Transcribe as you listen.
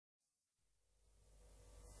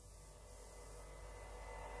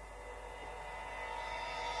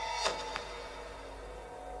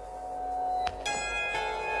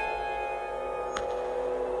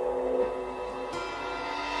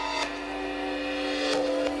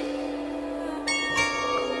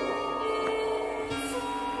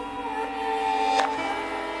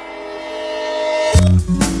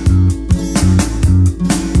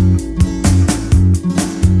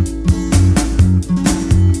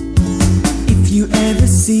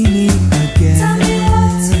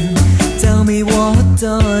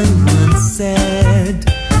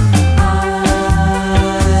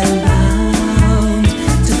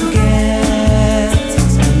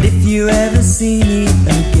see me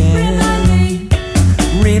again,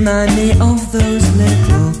 remind me of those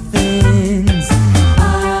little things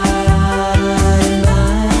I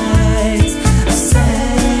might have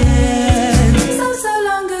said so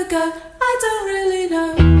long ago, I don't really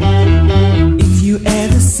know. If you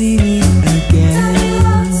ever see me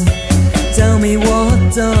again, tell me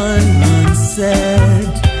what I once said.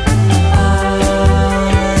 I'm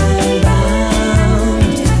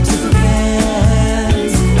bound to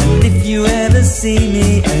forget. And if you ever see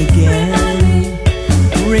me